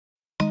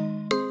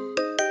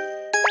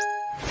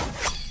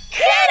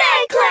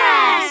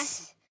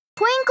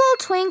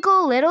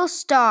twinkle, little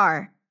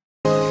star.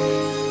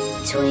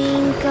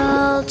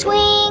 Twinkle,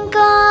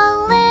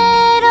 twinkle,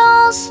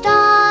 little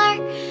star,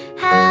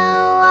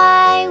 how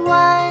I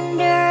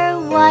wonder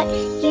what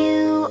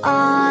you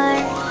are.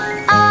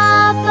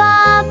 Up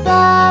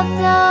above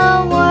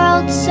the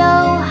world so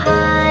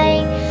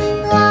high,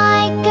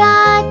 like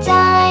a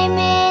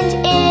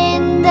diamond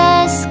in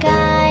the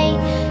sky.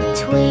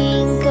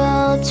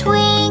 Twinkle,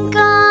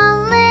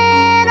 twinkle,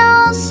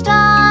 little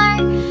star,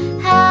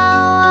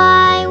 how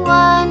I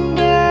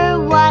wonder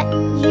what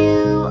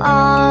you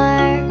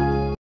are.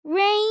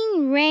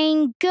 Rain,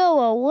 rain, go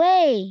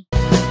away.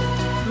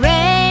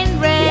 Rain,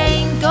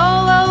 rain, go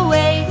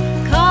away.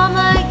 Come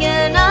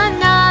again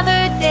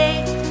another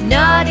day.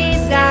 Naughty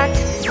Zach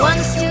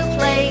wants to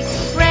play.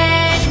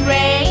 Rain,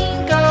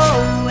 rain, go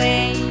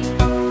away.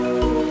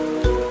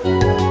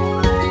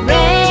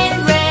 Rain,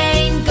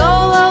 rain, go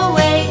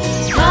away.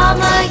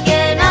 Come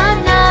again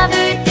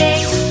another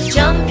day.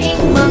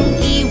 Jumping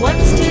monkey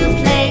wants to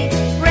play.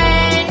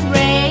 Rain,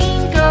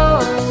 rain, go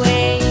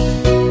away.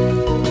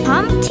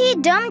 Humpty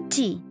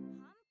Dumpty.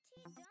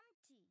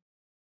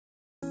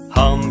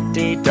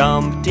 Humpty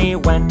Dumpty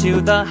went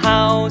to the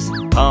house.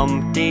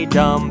 Humpty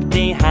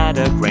Dumpty had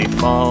a great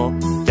fall.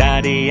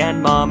 Daddy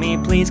and Mommy,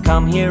 please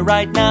come here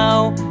right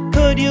now.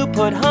 Could you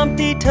put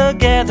Humpty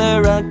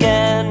together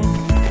again?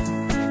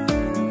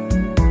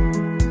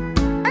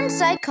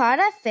 Once I caught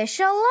a fish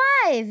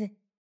alive.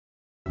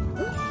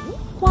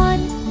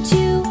 1,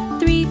 2,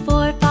 3,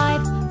 4,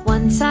 5.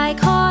 Once I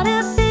caught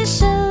a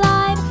fish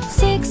alive.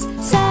 6,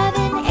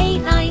 7, 8,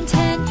 9,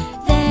 10.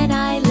 Then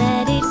I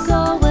let it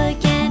go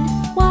again.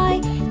 Why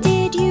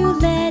did you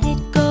let it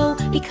go?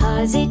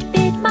 Because it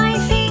bit my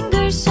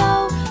finger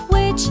so.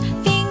 Which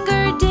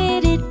finger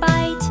did it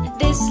bite?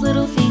 This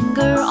little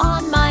finger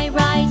on my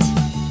right.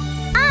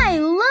 I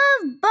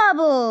love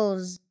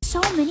bubbles. So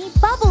many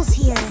bubbles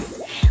here.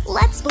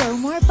 Let's blow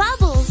more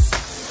bubbles.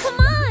 Come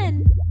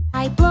on!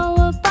 I blow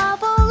a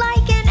bubble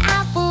like an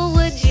apple.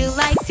 Would you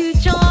like to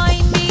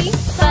join me?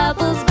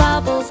 Bubbles,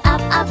 bubbles,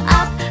 up, up,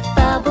 up.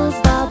 Bubbles,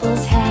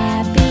 bubbles,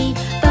 happy.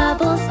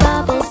 Bubbles,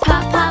 bubbles,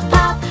 pop, pop,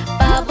 pop.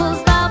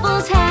 Bubbles,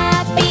 bubbles,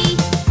 happy.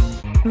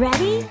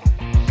 Ready?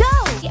 Go!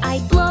 I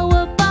blow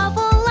a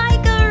bubble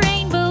like a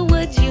rainbow.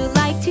 Would you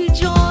like to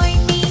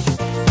join me?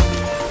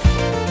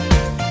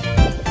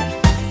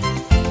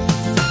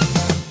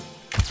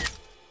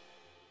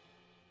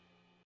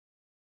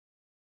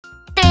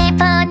 Three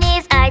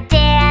ponies are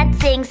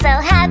dancing, so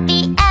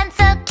happy and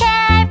so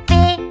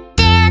carefree.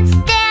 Dance,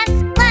 dance,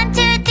 1,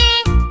 2,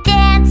 3.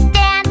 Dance,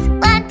 dance,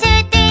 1,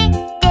 2, 3.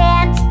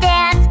 Dance,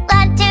 dance,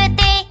 1, 2,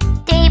 3.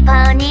 Three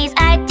ponies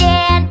are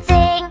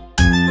dancing.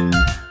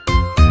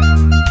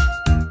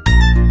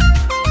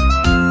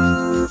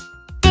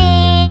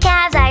 Three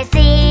calves are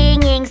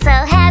singing, so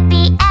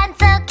happy and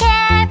so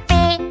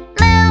carefree.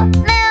 Moo,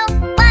 moo,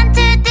 1,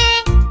 2,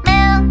 3.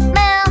 Moo,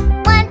 moo,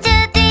 1,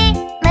 2, 3.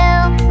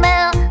 Moo,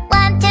 moo,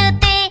 1, 2,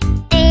 3.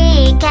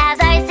 Three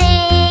calves are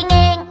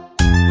singing.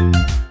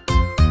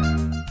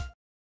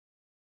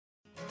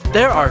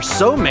 There are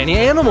so many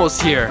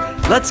animals here.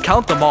 Let's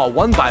count them all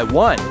one by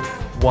one.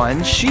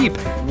 1 sheep,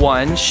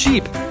 1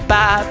 sheep,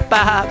 ba,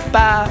 ba,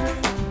 ba.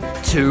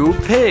 2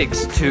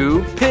 pigs,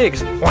 2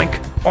 pigs, oink,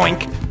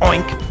 oink,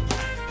 oink.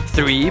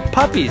 3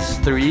 puppies,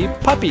 3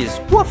 puppies,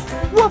 woof,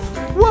 woof,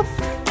 woof.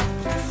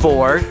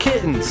 4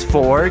 kittens,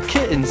 4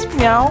 kittens,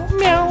 meow,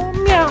 meow,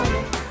 meow.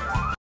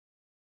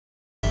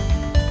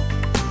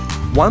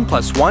 1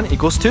 plus 1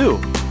 equals 2.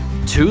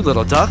 2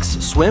 little ducks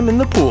swim in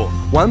the pool.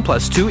 1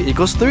 plus 2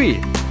 equals 3.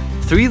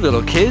 3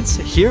 little kids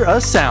hear a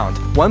sound.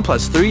 1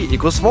 plus 3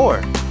 equals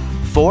 4.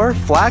 4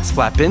 flags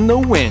flap in the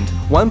wind.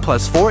 1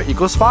 plus 4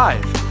 equals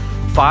 5.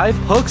 5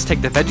 hooks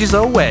take the veggies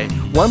away.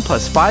 1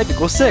 plus 5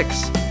 equals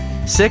 6.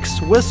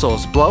 6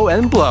 whistles blow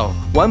and blow.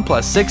 1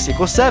 plus 6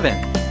 equals 7.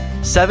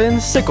 7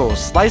 sickles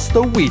slice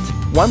the wheat.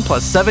 1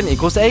 plus 7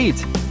 equals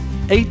 8.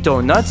 8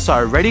 donuts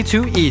are ready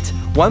to eat.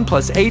 1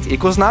 plus 8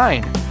 equals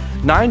 9.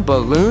 9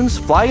 balloons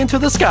fly into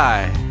the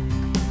sky.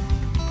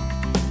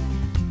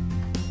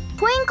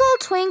 Twinkle,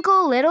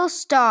 twinkle, little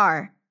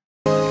star.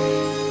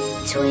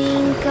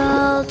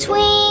 Twinkle,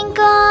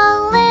 twinkle,